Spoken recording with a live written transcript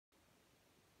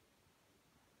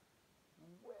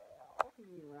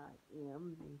Here I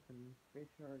am, Nathan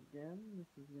Fisher again. This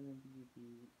is going to be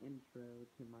the intro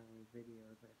to my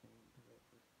videos, I think, because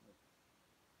it just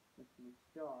lets me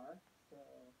start. So,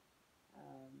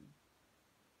 um,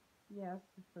 yes,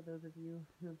 for those of you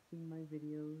who have seen my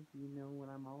videos, you know what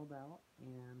I'm all about,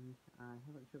 and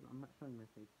I'm not showing my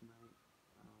face tonight,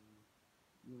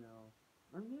 you know,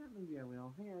 or yeah, maybe I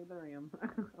will. Hey, there I am.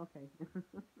 Okay.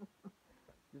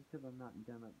 Just because I'm not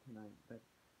done up tonight, but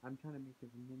I'm trying to make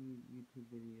as many YouTube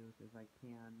videos as I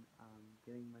can,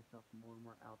 getting myself more and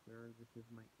more out there. This is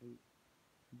my 8th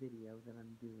video that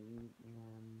I'm doing,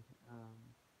 and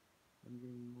I'm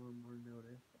getting more and more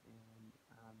notice, and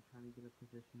I'm trying to get a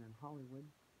position in Hollywood.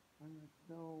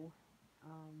 So,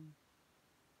 um,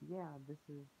 yeah,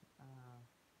 uh,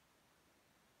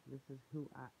 this is who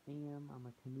I am. I'm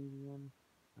a comedian.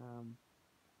 Um,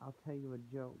 I'll tell you a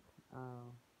joke.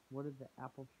 What did the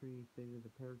apple tree say to the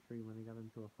pear tree when they got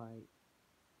into a fight?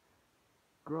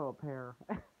 Grow a pair.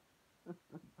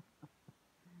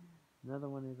 Another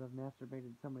one is I've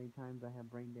masturbated so many times I have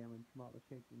brain damage from all the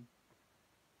shaking.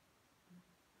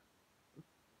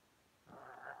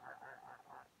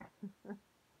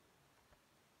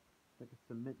 Like a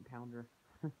cement pounder.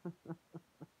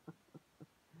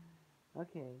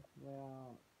 Okay,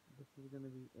 well, this is gonna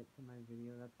be it for my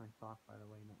video. That's my sock, by the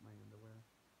way, not my underwear.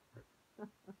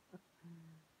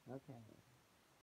 Okay.